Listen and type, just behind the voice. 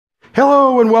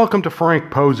Hello and welcome to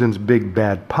Frank Posen's Big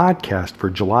Bad Podcast for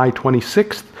July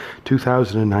 26th,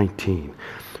 2019.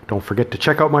 Don't forget to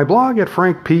check out my blog at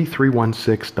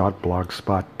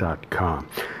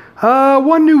frankp316.blogspot.com.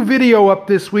 One new video up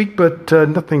this week, but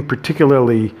nothing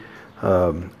particularly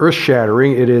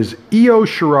earth-shattering. It is Io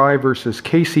Shirai versus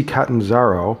Kacy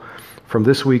Catanzaro from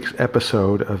this week's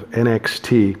episode of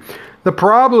NXT. The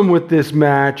problem with this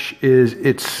match is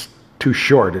it's too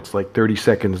short. It's like 30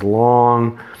 seconds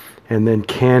long. And then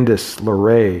Candice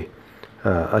LeRae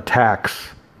attacks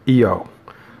Io.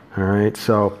 All right,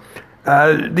 so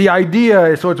the idea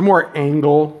is, so it's more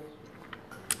angle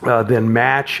than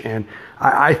match, and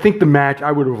I think the match,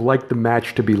 I would have liked the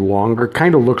match to be longer.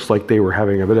 Kind of looks like they were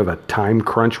having a bit of a time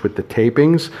crunch with the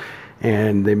tapings,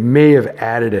 and they may have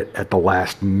added it at the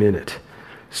last minute.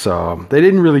 So they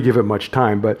didn't really give it much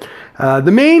time, but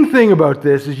the main thing about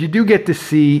this is you do get to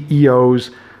see Io's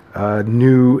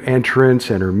new entrance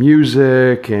and her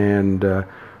music and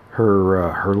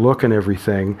her look and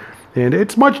everything. And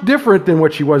it's much different than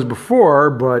what she was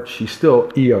before, but she's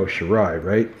still Io Shirai,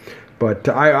 right? But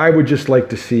I would just like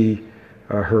to see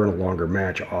her in a longer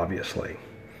match, obviously.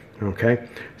 Okay?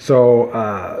 So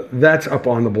that's up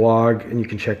on the blog, and you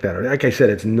can check that out. Like I said,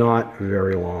 it's not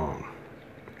very long.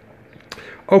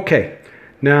 Okay.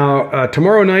 Now,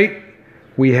 tomorrow night,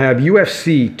 we have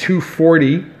UFC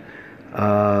 240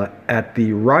 at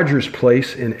the Rogers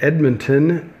Place in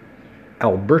Edmonton,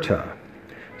 Alberta.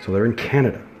 So they're in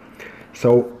Canada.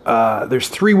 So there's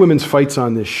 3 women's fights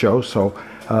on this show. So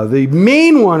the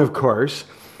main one, of course,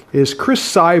 is Cris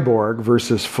Cyborg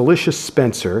versus Felicia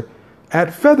Spencer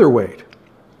at featherweight.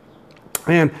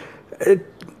 And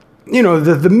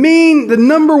the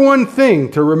number one thing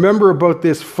to remember about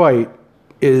this fight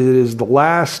is the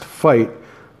last fight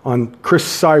on Cris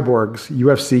Cyborg's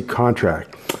UFC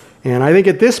contract. And I think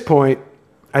at this point,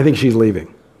 I think she's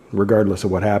leaving, regardless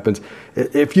of what happens.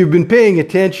 If you've been paying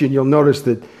attention, you'll notice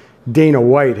that Dana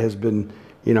White has been,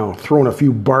 throwing a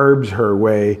few barbs her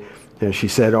way. And she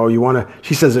said,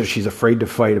 she says that she's afraid to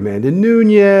fight Amanda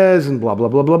Nunes and blah, blah,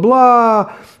 blah, blah,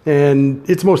 blah. And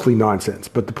it's mostly nonsense.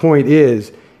 But the point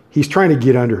is, he's trying to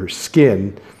get under her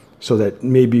skin so that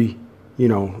maybe,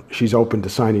 she's open to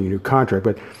signing a new contract.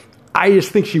 But I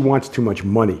just think she wants too much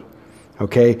money.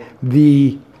 Okay?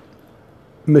 The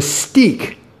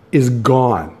mystique is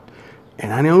gone.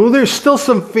 And I know there's still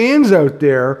some fans out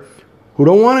there who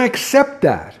don't want to accept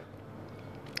that.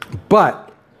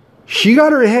 But she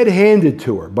got her head handed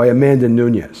to her by Amanda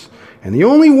Nunes. And the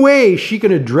only way she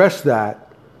can address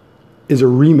that is a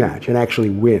rematch and actually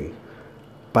win.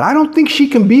 But I don't think she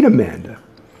can beat Amanda.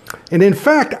 And in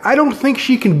fact, I don't think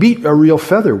she can beat a real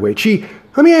featherweight.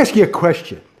 Let me ask you a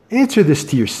question. Answer this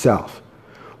to yourself.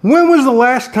 When was the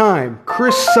last time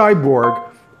Cris Cyborg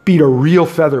beat a real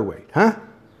featherweight, huh?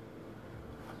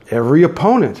 Every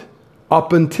opponent,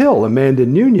 up until Amanda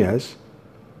Nunes,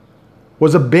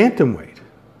 was a bantamweight,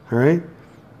 all right?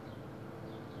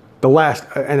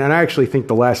 And I actually think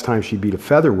the last time she beat a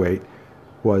featherweight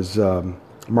was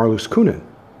Marloes Coenen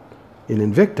in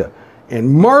Invicta.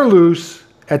 And Marloes,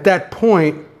 at that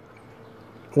point,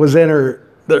 was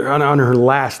on her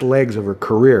last legs of her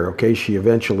career, okay? She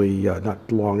eventually, not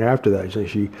long after that,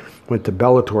 she went to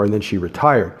Bellator and then she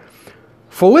retired.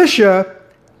 Felicia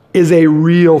is a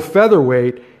real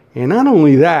featherweight, and not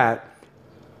only that,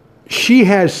 she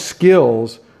has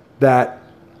skills that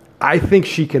I think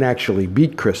she can actually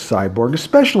beat Cris Cyborg,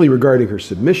 especially regarding her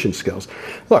submission skills.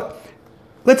 Look,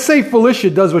 let's say Felicia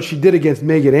does what she did against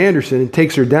Megan Anderson and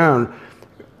takes her down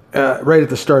right at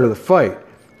the start of the fight.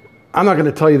 I'm not going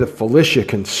to tell you that Felicia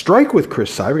can strike with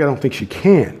Cris Cyborg. I don't think she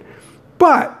can.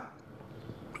 But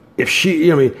if she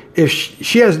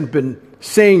hasn't been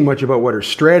saying much about what her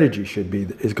strategy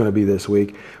is going to be this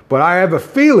week, but I have a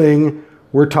feeling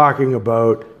we're talking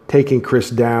about taking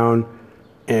Cris down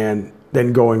and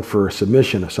then going for a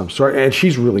submission of some sort. And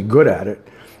she's really good at it.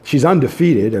 She's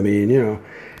undefeated.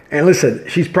 And listen,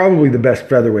 she's probably the best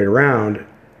featherweight around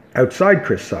outside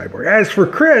Cris Cyborg. As for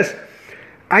Cris,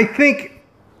 I think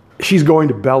she's going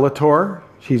to Bellator.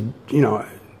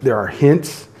 There are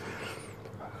hints.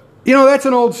 That's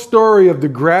an old story of the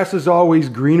grass is always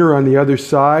greener on the other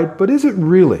side, but is it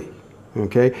really?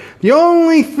 Okay? The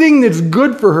only thing that's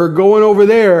good for her going over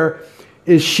there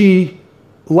is she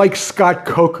likes Scott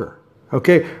Coker.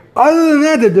 Okay? Other than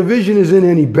that, the division isn't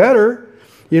any better.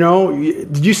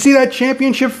 Did you see that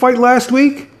championship fight last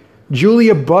week?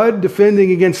 Julia Budd defending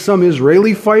against some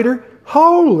Israeli fighter?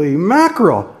 Holy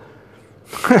mackerel.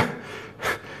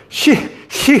 She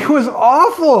was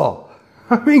awful.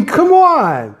 Come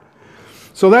on.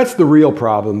 So that's the real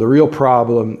problem. The real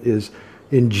problem is,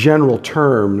 in general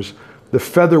terms, the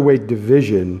featherweight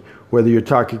division, whether you're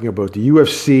talking about the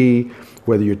UFC,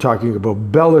 whether you're talking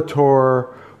about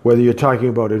Bellator, whether you're talking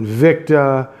about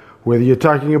Invicta, whether you're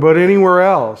talking about anywhere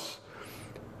else,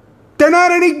 they're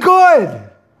not any good.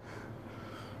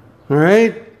 All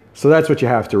right? So that's what you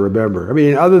have to remember. I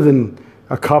mean, other than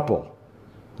a couple,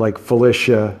 like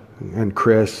Felicia and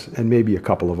Chris, and maybe a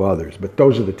couple of others, but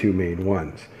those are the two main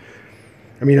ones.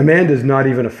 I mean, Amanda's not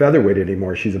even a featherweight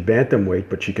anymore. She's a bantamweight,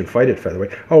 but she can fight at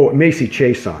featherweight. Oh, Macy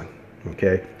Chiasson,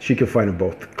 okay? She can fight in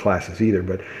both classes either.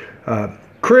 But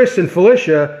Chris and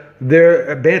Felicia,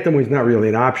 their bantamweight's not really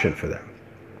an option for them,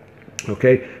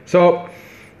 okay? So,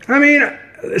 I mean,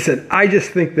 listen, I just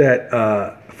think that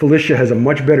Felicia has a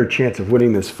much better chance of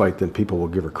winning this fight than people will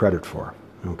give her credit for,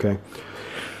 okay?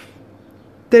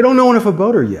 They don't know enough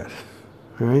about her yet,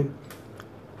 all right?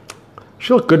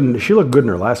 She looked good in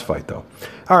her last fight, though.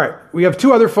 All right, we have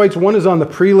two other fights. One is on the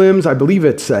prelims. I believe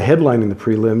it's headlining the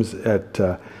prelims at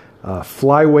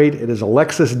flyweight. It is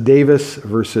Alexis Davis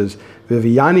versus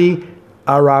Viviane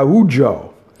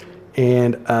Araujo.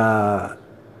 And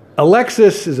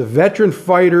Alexis is a veteran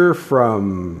fighter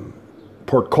from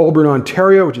Port Colborne,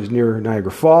 Ontario, which is near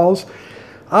Niagara Falls.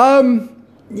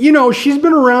 You know, she's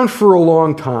been around for a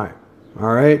long time,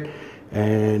 all right?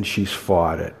 And she's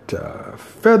fought at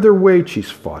featherweight,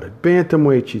 she's fought at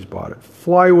bantamweight, she's fought at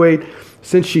flyweight.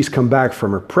 Since she's come back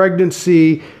from her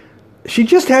pregnancy, she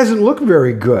just hasn't looked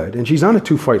very good. And she's on a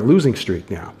 2-fight losing streak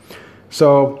now.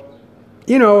 So,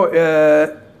 you know,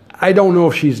 I don't know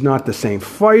if she's not the same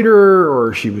fighter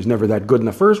or she was never that good in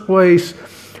the first place.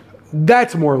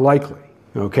 That's more likely,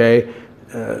 okay?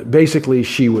 Basically,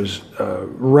 she was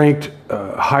ranked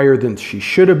higher than she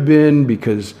should have been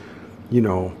because, you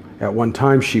know, at one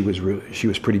time she was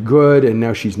pretty good, and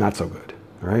now she's not so good.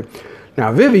 All right.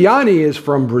 Now Viviane is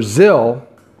from Brazil,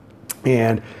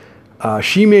 and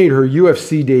she made her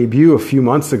UFC debut a few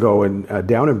months ago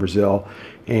down in Brazil,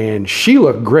 and she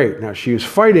looked great. Now she was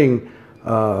fighting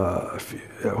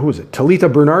who was it?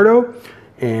 Talita Bernardo,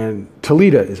 and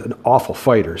Talita is an awful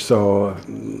fighter. So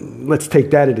let's take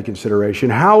that into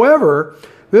consideration. However,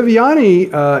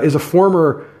 Viviane is a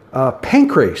former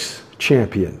Pancrase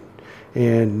champion.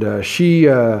 And she,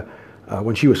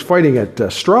 when she was fighting at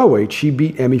strawweight, she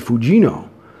beat Emi Fujino.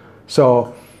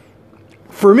 So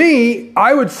for me,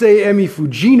 I would say Emi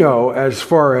Fujino, as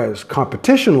far as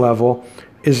competition level,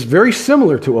 is very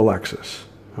similar to Alexis.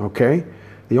 Okay?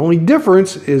 The only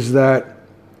difference is that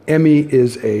Emi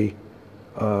is a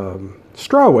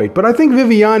strawweight. But I think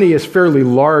Viviane is fairly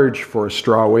large for a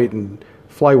strawweight, and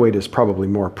flyweight is probably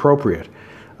more appropriate.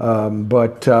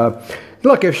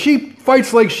 Look, if she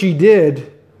fights like she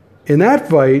did in that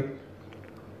fight,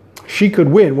 she could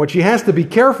win. What she has to be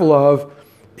careful of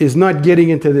is not getting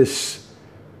into this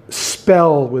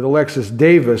spell with Alexis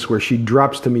Davis where she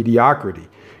drops to mediocrity,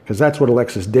 because that's what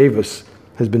Alexis Davis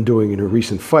has been doing in her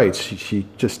recent fights. She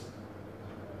just,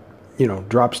 you know,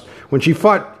 drops. When she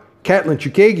fought Katlyn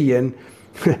Chookagian,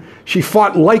 she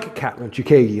fought like Katlyn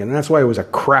Chookagian, and that's why it was a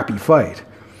crappy fight.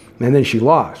 And then she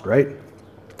lost, right?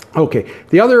 Okay,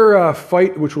 the other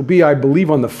fight, which will be, I believe,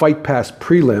 on the Fight Pass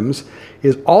prelims,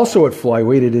 is also at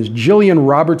flyweight. It is Jillian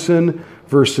Robertson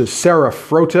versus Sarah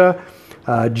Frota.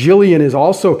 Jillian is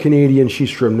also Canadian.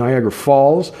 She's from Niagara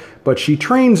Falls, but she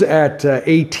trains at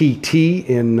ATT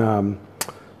in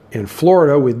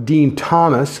Florida with Dean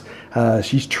Thomas.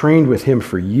 She's trained with him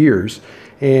for years.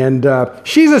 And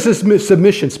she's a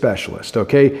submission specialist,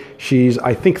 okay? She's,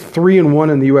 I think, 3-1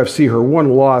 in the UFC. Her one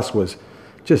loss was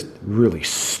just really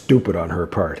stupid on her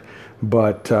part.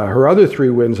 But her other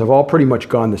 3 wins have all pretty much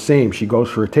gone the same. She goes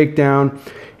for a takedown,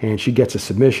 and she gets a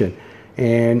submission.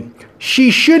 And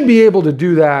she should be able to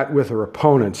do that with her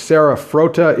opponent. Sarah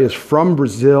Frota is from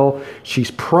Brazil. She's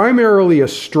primarily a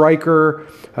striker.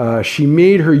 She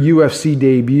made her UFC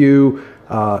debut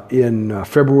in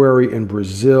February in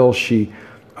Brazil. She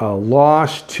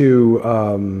lost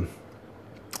to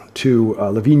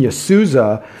Lavinia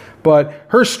Souza, but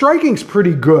her striking's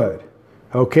pretty good,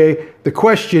 okay? The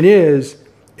question is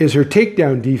her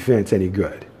takedown defense any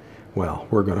good? Well,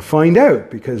 we're going to find out,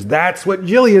 because that's what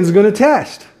Jillian's going to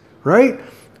test, right?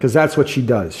 Because that's what she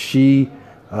does. She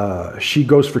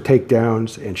goes for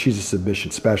takedowns, and she's a submission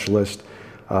specialist.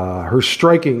 Her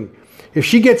striking, if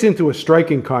she gets into a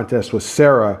striking contest with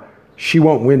Sarah, she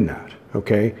won't win that,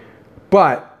 okay?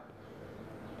 But,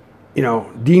 you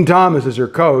know, Dean Thomas is her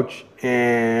coach,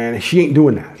 and she ain't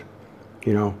doing that.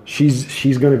 You know,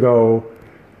 she's going to go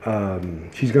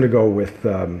with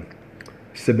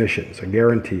submissions. I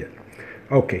guarantee it.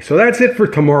 Okay, so that's it for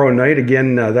tomorrow night.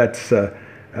 Again, that's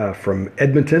from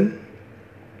Edmonton.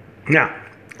 Now,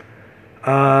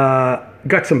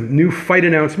 got some new fight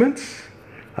announcements,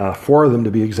 4 of them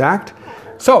to be exact.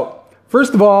 So,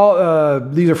 first of all,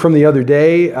 these are from the other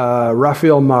day.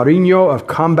 Rafael Marinho of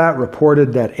Combat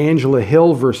reported that Angela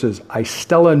Hill versus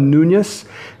Istela Nunes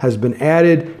has been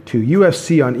added to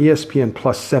UFC on ESPN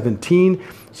Plus 17,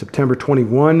 September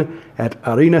 21 at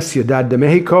Arena Ciudad de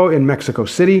Mexico in Mexico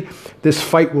City. This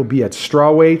fight will be at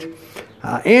strawweight.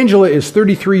 Angela is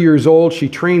 33 years old. She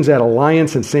trains at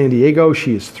Alliance in San Diego.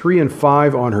 She is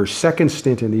 3-5 on her second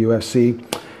stint in the UFC.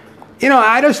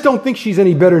 I just don't think she's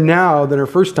any better now than her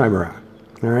first time around.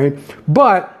 All right.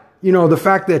 But, the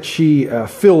fact that she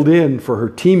filled in for her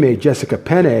teammate, Jessica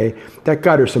Penne, that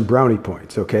got her some brownie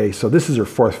points. Okay. So this is her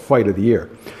 4th fight of the year.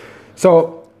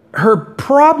 So her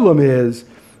problem is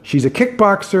she's a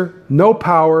kickboxer, no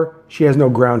power. She has no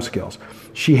ground skills.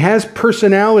 She has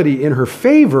personality in her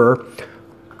favor,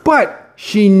 but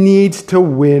she needs to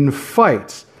win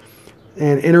fights.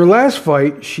 And in her last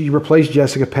fight, she replaced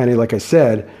Jessica Penne, like I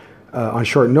said, on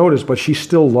short notice, but she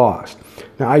still lost.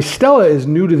 Now, Istela is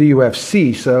new to the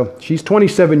UFC, so she's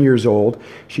 27 years old.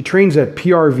 She trains at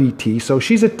PRVT, so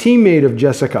she's a teammate of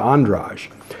Jessica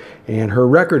Andrade. And her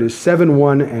record is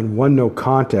 7-1 and 1 no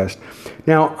contest.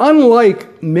 Now,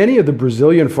 unlike many of the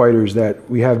Brazilian fighters that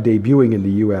we have debuting in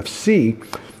the UFC,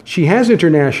 she has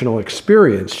international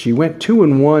experience. She went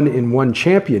 2-1 in one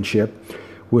championship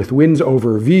with wins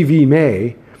over Vivi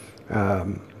May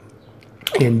and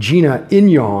Gina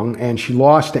Inyong, and she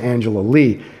lost to Angela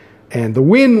Lee. And the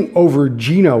win over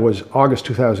Gina was August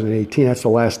 2018. That's the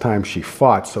last time she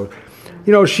fought. So,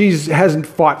 she hasn't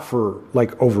fought for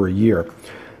like over a year.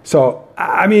 So,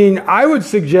 I would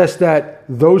suggest that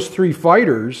those 3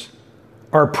 fighters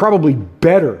are probably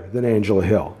better than Angela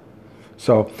Hill.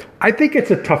 So, I think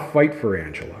it's a tough fight for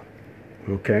Angela.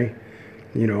 Okay?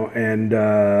 And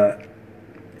I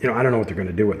don't know what they're going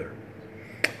to do with her.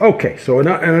 Okay, so in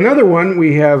another one,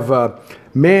 we have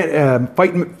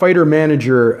fighter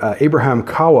manager Abraham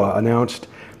Kawa announced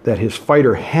that his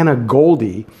fighter Hannah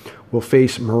Goldie will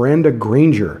face Miranda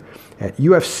Granger at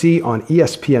UFC on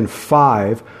ESPN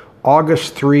 5,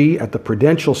 August 3 at the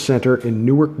Prudential Center in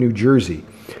Newark, New Jersey.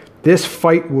 This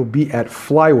fight will be at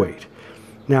flyweight.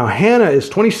 Now, Hannah is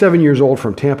 27 years old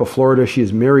from Tampa, Florida. She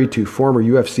is married to former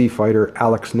UFC fighter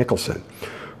Alex Nicholson.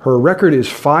 Her record is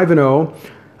 5-0.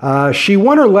 She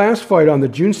won her last fight on the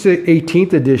June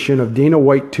 18th edition of Dana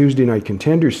White Tuesday Night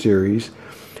Contender Series.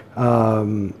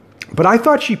 But I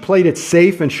thought she played it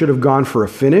safe and should have gone for a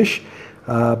finish.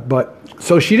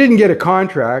 So she didn't get a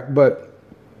contract, but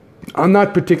I'm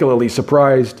not particularly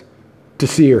surprised to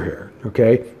see her here,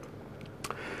 okay?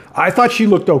 I thought she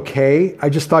looked okay. I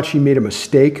just thought she made a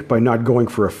mistake by not going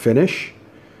for a finish,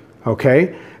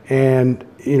 okay? And,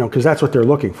 because that's what they're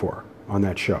looking for on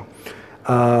that show.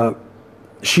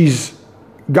 She's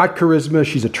got charisma.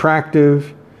 She's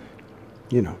attractive.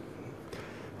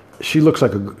 She looks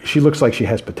like she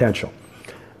has potential.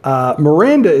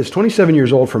 Miranda is 27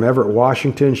 years old from Everett,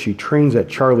 Washington. She trains at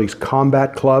Charlie's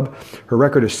Combat Club. Her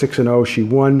record is 6-0. She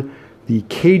won the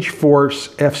Cage Force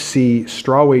FC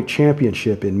Strawweight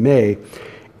Championship in May,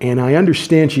 and I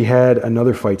understand she had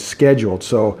another fight scheduled.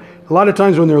 So a lot of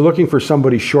times when they're looking for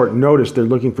somebody short notice, they're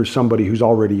looking for somebody who's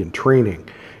already in training.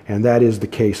 And that is the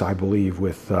case, I believe,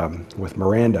 with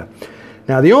Miranda.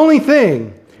 Now, the only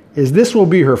thing is this will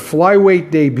be her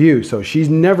flyweight debut. So she's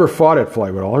never fought at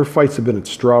flyweight. All her fights have been at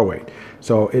strawweight.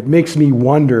 So it makes me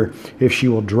wonder if she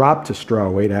will drop to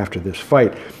strawweight after this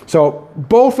fight. So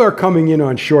both are coming in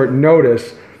on short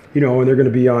notice, and they're going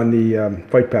to be on the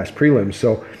Fight Pass prelims.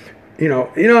 So,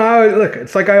 look,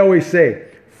 it's like I always say,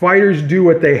 fighters do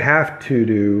what they have to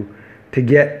do to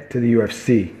get to the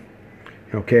UFC.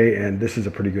 Okay, and this is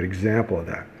a pretty good example of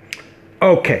that.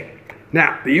 Okay,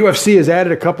 now the UFC has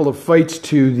added a couple of fights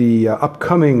to the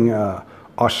upcoming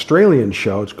Australian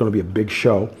show. It's going to be a big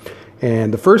show.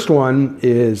 And the first one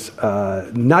is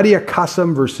Nadia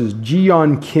Kassem versus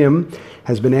Ji-yeon Kim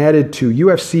has been added to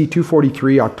UFC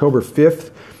 243 October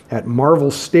 5th at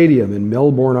Marvel Stadium in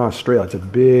Melbourne, Australia. It's a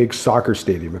big soccer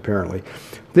stadium, apparently.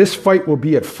 This fight will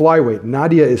be at flyweight.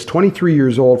 Nadia is 23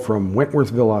 years old from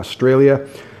Wentworthville, Australia.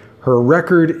 Her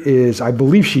record is, I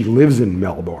believe she lives in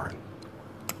Melbourne.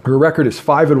 Her record is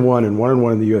 5-1 and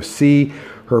 1-1 in the UFC.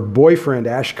 Her boyfriend,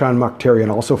 Ashkan Mokhtarian,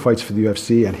 also fights for the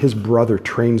UFC, and his brother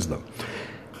trains them.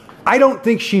 I don't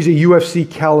think she's a UFC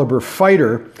caliber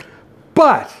fighter,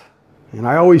 but, and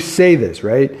I always say this,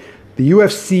 right? The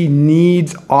UFC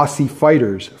needs Aussie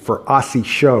fighters for Aussie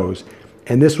shows,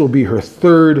 and this will be her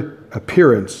 3rd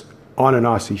appearance on an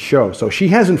Aussie show. So she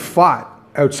hasn't fought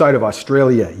outside of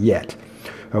Australia yet.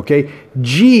 Okay,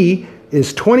 G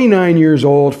is 29 years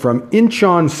old from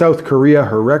Incheon, South Korea.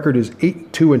 Her record is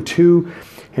 8-2-2,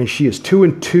 and she is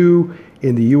 2-2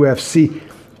 in the UFC.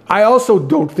 I also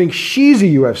don't think she's a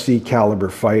UFC caliber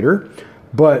fighter,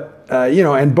 but,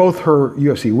 and both her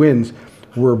UFC wins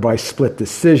were by split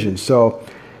decision. So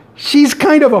she's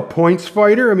kind of a points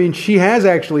fighter. I mean, she has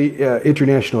actually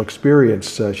international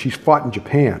experience. She's fought in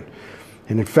Japan.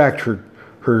 And in fact,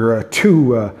 her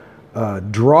two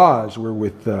draws were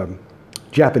with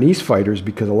Japanese fighters,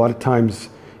 because a lot of times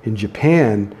in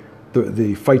Japan,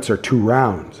 the fights are 2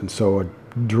 rounds. And so a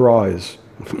draw is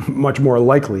much more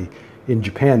likely in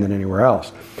Japan than anywhere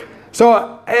else.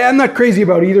 So I'm not crazy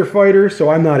about either fighter, so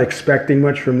I'm not expecting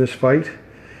much from this fight.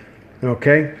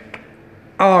 Okay?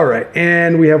 All right,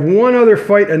 and we have one other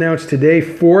fight announced today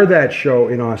for that show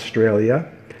in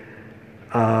Australia.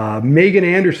 Megan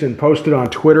Anderson posted on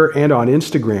Twitter and on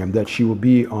Instagram that she will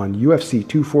be on UFC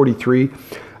 243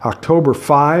 October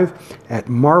 5 at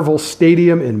Marvel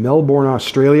Stadium in Melbourne,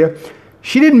 Australia.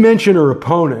 She didn't mention her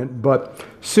opponent, but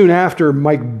soon after,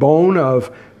 Mike Bone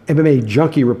of MMA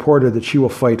Junkie reported that she will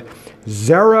fight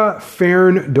Zara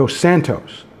Fern dos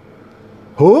Santos.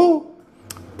 Who?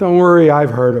 Don't worry,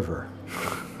 I've heard of her.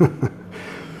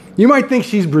 You might think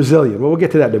she's Brazilian. Well, we'll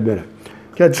get to that in a minute.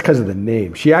 That's because of the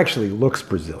name. She actually looks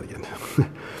Brazilian.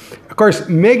 Of course,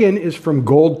 Megan is from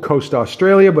Gold Coast,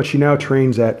 Australia, but she now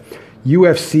trains at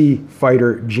UFC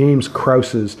fighter James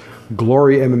Krause's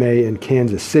Glory MMA in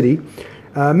Kansas City.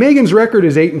 Megan's record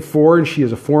is 8-4, and she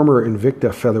is a former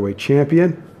Invicta featherweight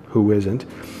champion. Who isn't?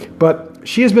 But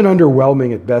she has been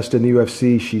underwhelming at best in the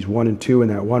UFC. She's 1-2, and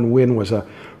that one win was a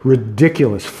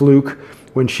ridiculous fluke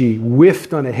when she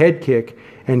whiffed on a head kick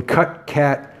and cut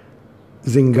Kat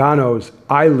Zingano's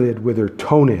eyelid with her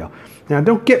toenail. Now,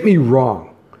 don't get me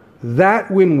wrong. That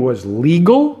win was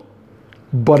legal,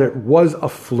 but it was a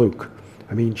fluke.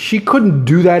 I mean, she couldn't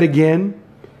do that again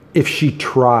if she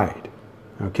tried.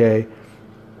 Okay?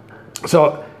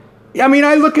 So, I mean,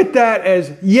 I look at that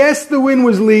as, yes, the win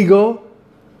was legal,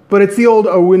 but it's the old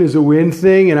a win is a win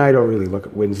thing, and I don't really look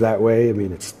at wins that way. I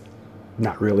mean, it's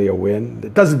not really a win.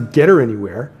 It doesn't get her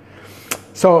anywhere.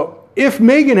 So if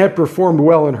Megan had performed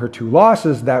well in her 2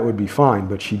 losses, that would be fine,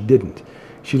 but she didn't.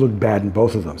 She looked bad in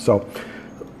both of them. So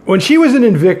when she was in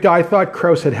Invicta, I thought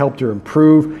Krause had helped her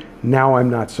improve. Now I'm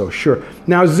not so sure.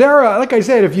 Now Zara, like I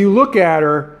said, if you look at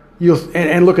her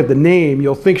and look at the name,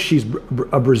 you'll think she's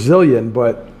a Brazilian,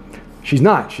 but she's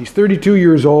not. She's 32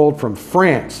 years old from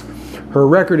France. Her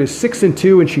record is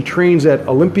 6-2, and she trains at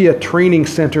Olympia Training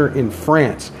Center in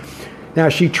France. Now,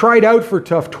 she tried out for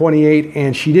Tough 28,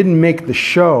 and she didn't make the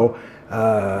show.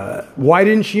 Why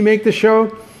didn't she make the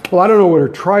show? Well, I don't know what her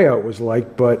tryout was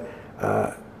like, but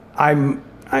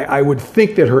I would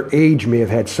think that her age may have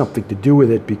had something to do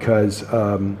with it, because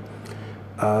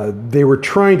they were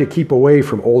trying to keep away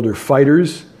from older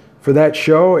fighters for that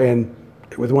show, and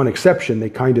with one exception, they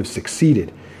kind of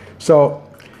succeeded. So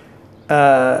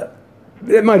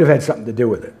it might have had something to do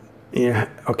with it. Yeah,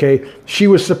 okay. She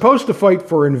was supposed to fight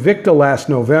for Invicta last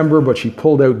November, but she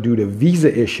pulled out due to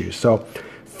visa issues. So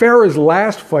Farah's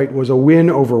last fight was a win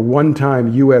over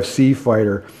one-time UFC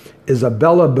fighter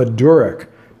Isabella Badurek,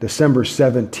 December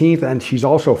 17th, and she's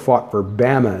also fought for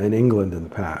Bama in England in the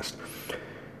past.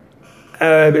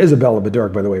 Isabella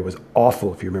Badurek, by the way, was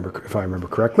awful, if I remember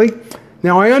correctly.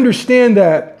 Now, I understand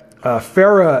that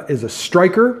Farah is a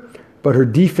striker, but her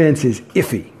defense is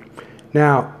iffy.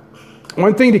 Now,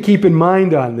 one thing to keep in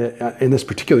mind in this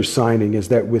particular signing is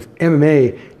that with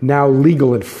MMA now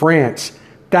legal in France,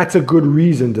 that's a good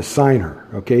reason to sign her.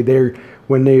 Okay, there's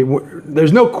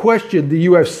no question the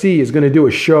UFC is going to do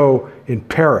a show in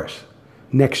Paris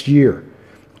next year.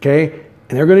 Okay,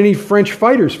 and they're going to need French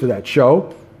fighters for that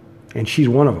show, and she's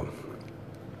one of them.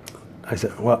 I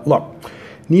said, well, look,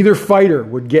 neither fighter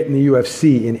would get in the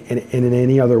UFC in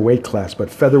any other weight class, but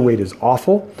featherweight is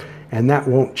awful, and that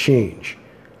won't change.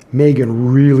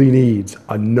 Megan really needs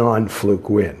a non-fluke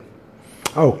win.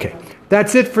 Okay,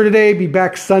 that's it for today. Be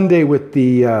back Sunday with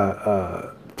the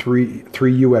three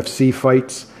UFC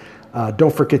fights.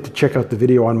 Don't forget to check out the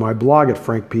video on my blog at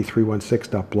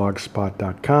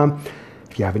frankp316.blogspot.com.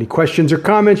 If you have any questions or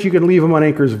comments, you can leave them on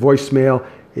Anchor's voicemail.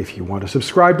 If you want to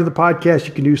subscribe to the podcast,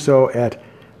 you can do so at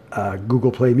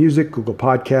Google Play Music, Google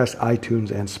Podcasts,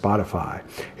 iTunes, and Spotify.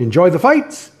 Enjoy the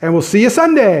fights, and we'll see you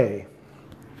Sunday.